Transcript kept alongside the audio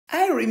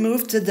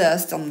removed the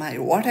dust on my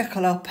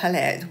watercolor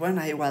palette when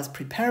I was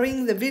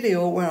preparing the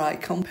video where I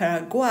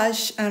compare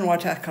gouache and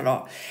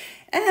watercolor.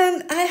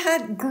 And I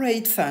had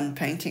great fun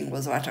painting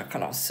with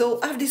watercolor. So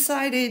I've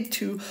decided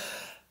to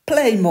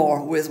play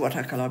more with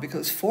watercolor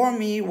because for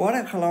me,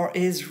 watercolor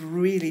is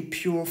really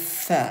pure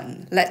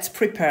fun. Let's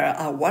prepare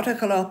our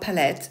watercolor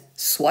palette,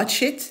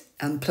 swatch it,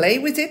 and play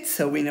with it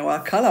so we know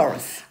our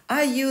colors.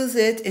 I use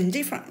it in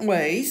different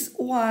ways.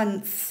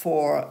 One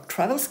for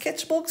travel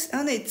sketchbooks,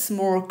 and it's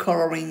more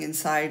coloring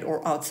inside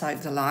or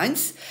outside the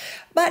lines.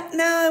 But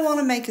now I want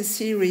to make a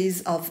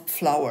series of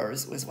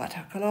flowers with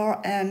watercolor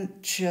and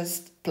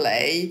just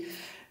play,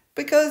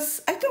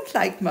 because I don't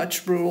like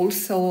much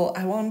rules, so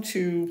I want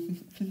to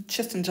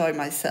just enjoy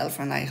myself,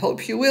 and I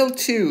hope you will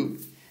too.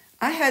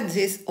 I had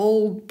these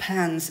old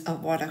pans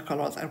of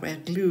watercolors that were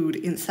glued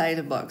inside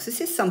a box. This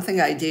is something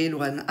I did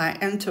when I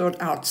entered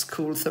art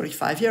school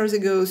 35 years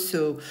ago,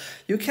 so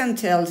you can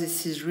tell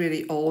this is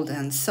really old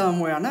and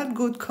some were not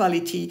good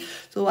quality,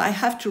 so I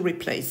have to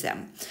replace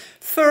them.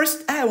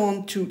 First, I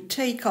want to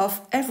take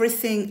off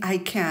everything I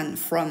can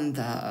from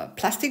the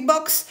plastic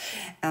box,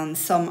 and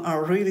some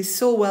are really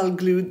so well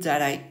glued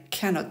that I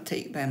cannot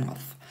take them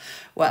off.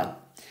 Well,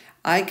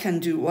 I can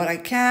do what I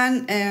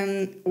can,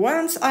 and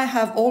once I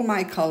have all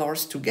my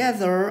colors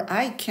together,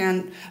 I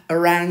can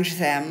arrange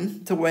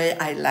them the way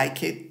I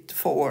like it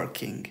for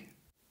working.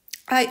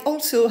 I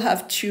also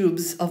have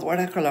tubes of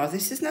watercolor.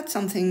 This is not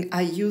something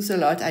I use a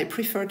lot. I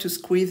prefer to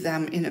squeeze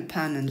them in a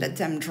pan and let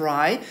them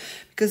dry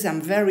because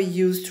I'm very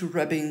used to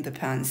rubbing the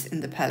pans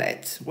in the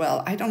palette.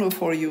 Well, I don't know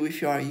for you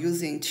if you are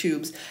using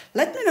tubes.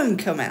 Let me know in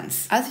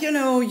comments. As you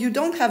know, you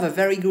don't have a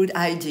very good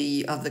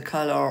idea of the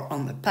color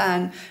on the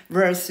pan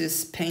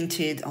versus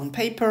painted on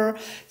paper.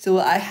 So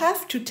I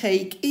have to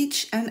take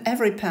each and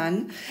every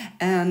pan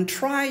and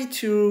try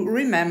to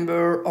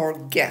remember or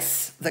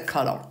guess the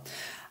color.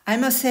 I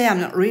must say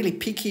I'm not really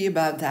picky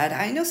about that.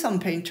 I know some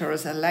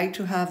painters that like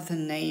to have the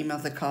name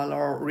of the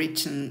color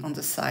written on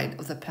the side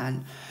of the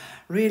pan.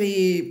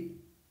 Really,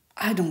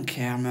 I don't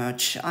care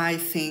much. I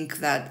think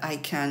that I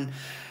can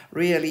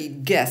really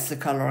guess the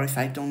color if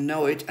I don't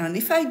know it. And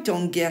if I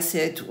don't guess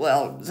it,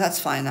 well, that's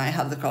fine. I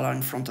have the color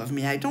in front of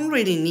me. I don't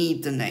really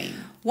need the name.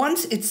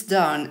 Once it's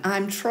done,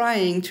 I'm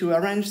trying to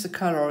arrange the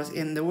colors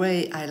in the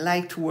way I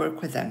like to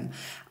work with them.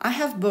 I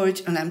have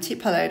bought an empty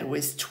palette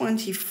with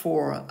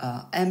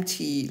 24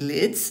 empty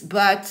lids,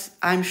 but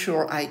I'm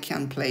sure I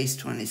can place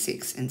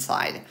 26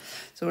 inside.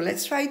 So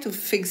let's try to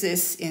fix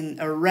this in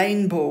a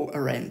rainbow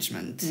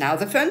arrangement. Now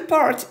the fun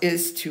part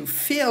is to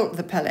fill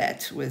the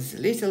palette with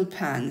little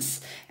pans,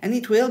 and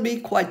it will be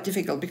quite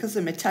difficult because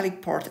the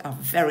metallic parts are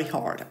very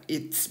hard.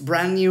 It's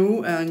brand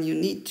new and you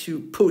need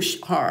to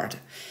push hard.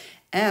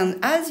 And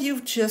as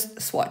you've just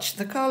swatched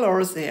the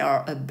colors, they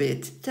are a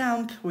bit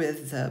damp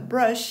with the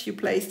brush you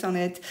placed on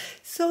it,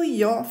 so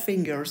your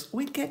fingers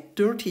will get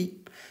dirty.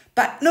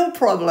 But no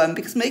problem,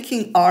 because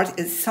making art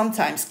is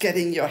sometimes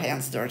getting your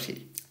hands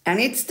dirty.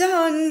 And it's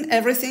done!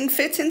 Everything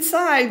fits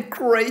inside!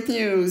 Great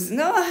news!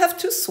 Now I have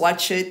to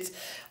swatch it.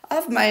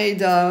 I've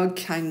made a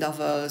kind of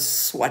a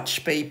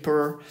swatch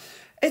paper.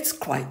 It's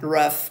quite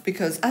rough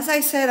because, as I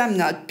said, I'm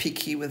not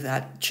picky with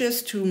that,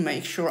 just to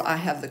make sure I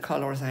have the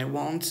colors I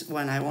want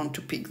when I want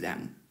to pick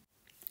them.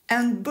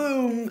 And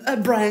boom, a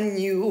brand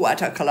new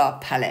watercolor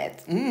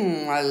palette.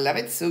 I love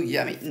it, so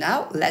yummy.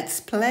 Now let's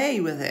play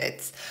with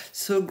it.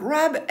 So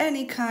grab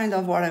any kind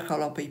of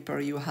watercolor paper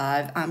you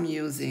have. I'm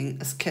using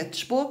a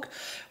sketchbook,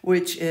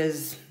 which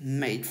is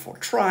made for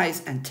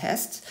tries and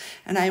tests.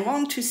 And I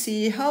want to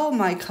see how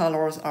my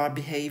colors are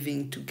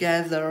behaving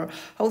together,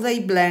 how they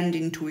blend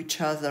into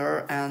each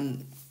other.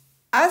 And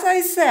as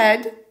I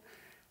said,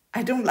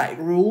 I don't like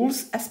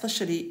rules,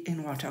 especially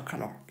in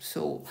watercolor.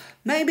 So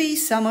maybe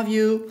some of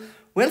you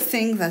will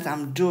think that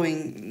I'm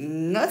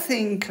doing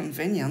nothing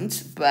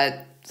convenient,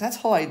 but that's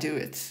how I do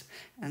it.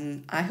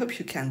 And I hope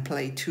you can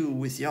play too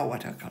with your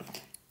watercolor.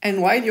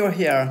 And while you're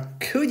here,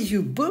 could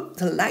you boop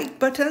the like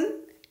button?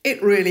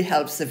 It really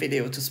helps the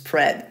video to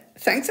spread.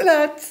 Thanks a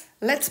lot!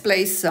 Let's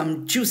place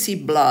some juicy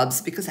blobs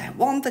because I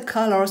want the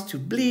colors to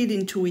bleed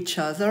into each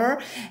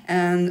other.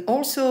 And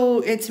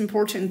also it's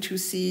important to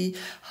see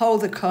how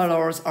the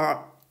colors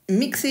are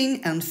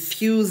mixing and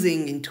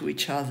fusing into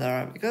each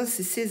other, because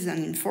this is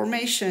an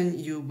information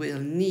you will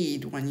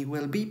need when you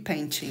will be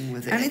painting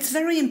with it. And it's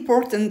very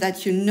important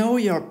that you know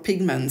your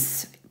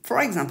pigments. For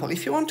example,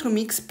 if you want to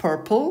mix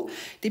purple,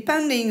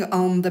 depending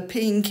on the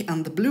pink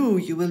and the blue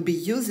you will be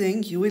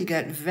using, you will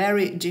get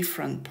very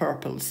different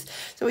purples.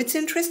 So it's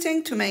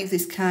interesting to make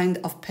this kind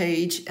of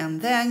page,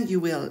 and then you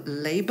will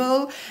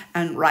label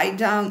and write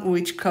down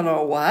which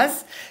color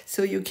was,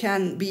 so you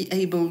can be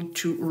able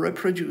to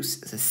reproduce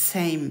the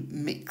same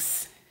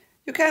mix.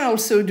 You can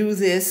also do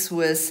this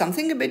with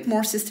something a bit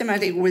more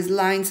systematic, with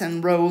lines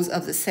and rows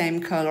of the same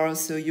color,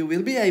 so you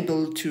will be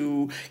able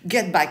to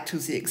get back to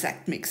the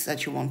exact mix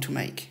that you want to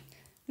make.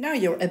 Now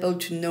you're able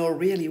to know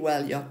really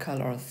well your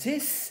color.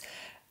 This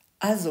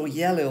azo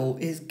yellow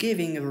is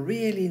giving a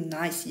really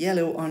nice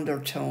yellow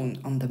undertone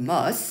on the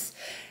moss,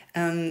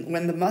 And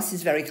when the moss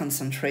is very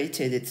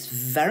concentrated, it's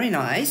very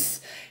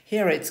nice.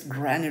 Here it's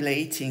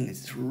granulating,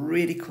 it's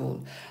really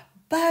cool.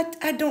 But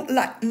I don't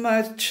like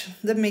much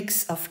the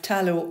mix of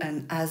tallow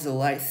and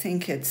azo. I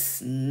think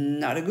it's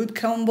not a good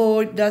combo,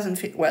 it doesn't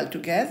fit well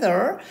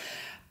together.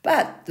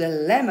 But the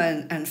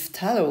lemon and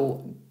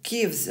phthalo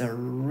gives a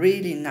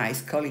really nice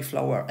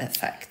cauliflower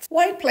effect.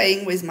 While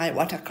playing with my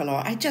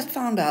watercolor, I just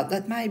found out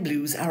that my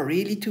blues are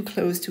really too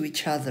close to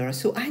each other,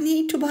 so I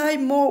need to buy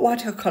more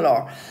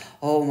watercolor.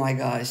 Oh my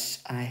gosh,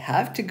 I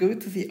have to go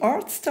to the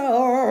art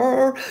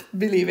store.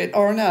 Believe it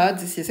or not,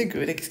 this is a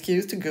good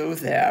excuse to go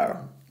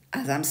there.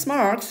 As I'm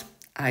smart,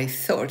 I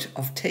thought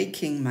of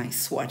taking my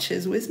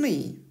swatches with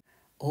me.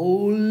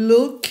 Oh,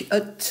 look, a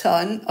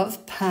ton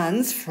of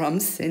pans from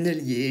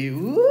Sennelier.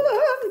 Ooh,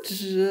 I'm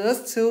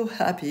just so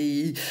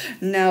happy.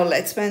 Now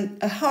let's spend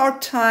a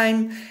hard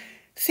time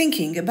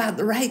thinking about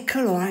the right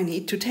color I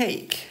need to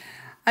take.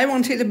 I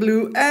wanted a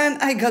blue and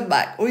I got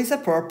back with a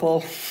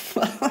purple.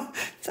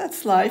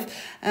 That's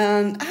life.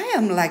 And I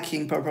am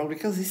liking purple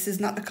because this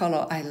is not a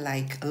color I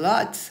like a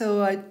lot,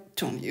 so I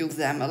don't use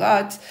them a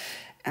lot.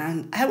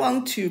 And I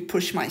want to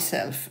push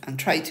myself and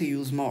try to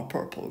use more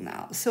purple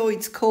now. So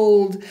it's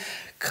called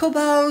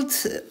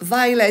Cobalt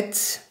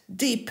Violet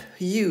Deep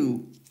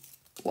Hue.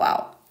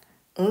 Wow,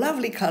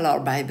 lovely color,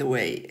 by the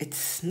way.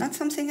 It's not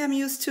something I'm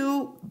used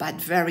to, but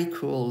very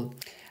cool.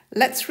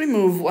 Let's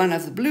remove one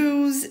of the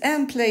blues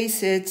and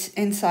place it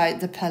inside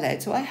the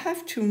palette. So I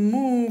have to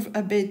move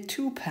a bit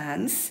two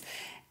pans.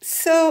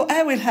 So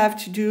I will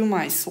have to do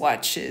my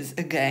swatches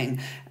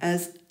again,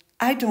 as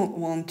I don't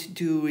want to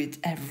do it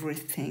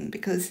everything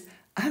because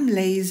I'm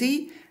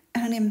lazy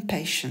and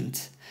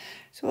impatient.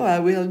 So I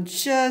will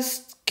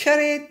just cut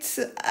it,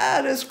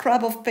 add a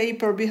scrap of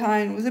paper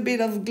behind with a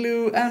bit of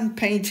glue and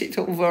paint it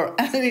over,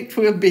 and it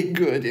will be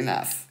good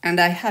enough. And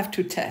I have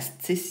to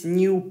test this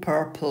new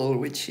purple,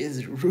 which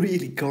is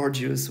really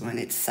gorgeous when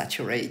it's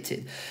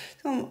saturated.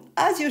 So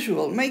as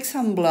usual, make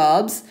some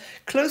blobs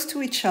close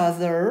to each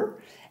other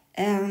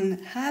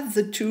and have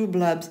the two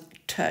blobs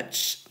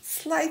touch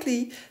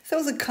slightly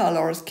so the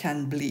colors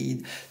can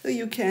bleed. So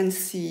you can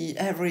see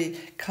every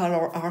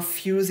color are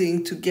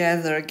fusing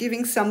together,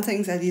 giving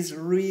something that is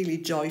really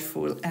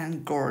joyful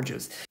and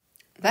gorgeous.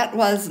 That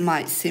was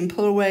my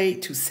simple way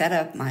to set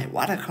up my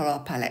watercolor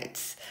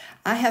palettes.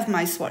 I have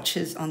my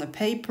swatches on a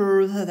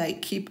paper that I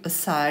keep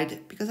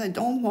aside because I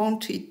don't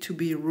want it to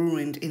be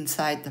ruined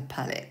inside the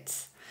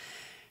palette.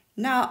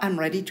 Now I'm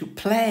ready to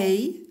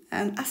play,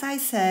 and as I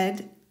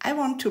said, I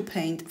want to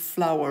paint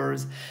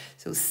flowers.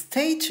 So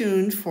stay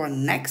tuned for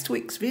next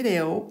week's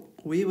video.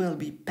 We will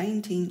be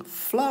painting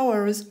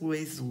flowers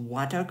with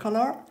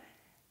watercolor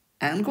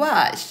and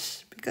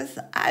gouache because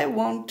I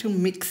want to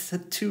mix the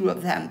two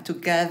of them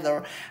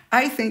together.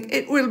 I think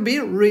it will be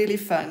really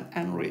fun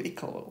and really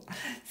cool.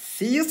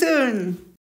 See you soon!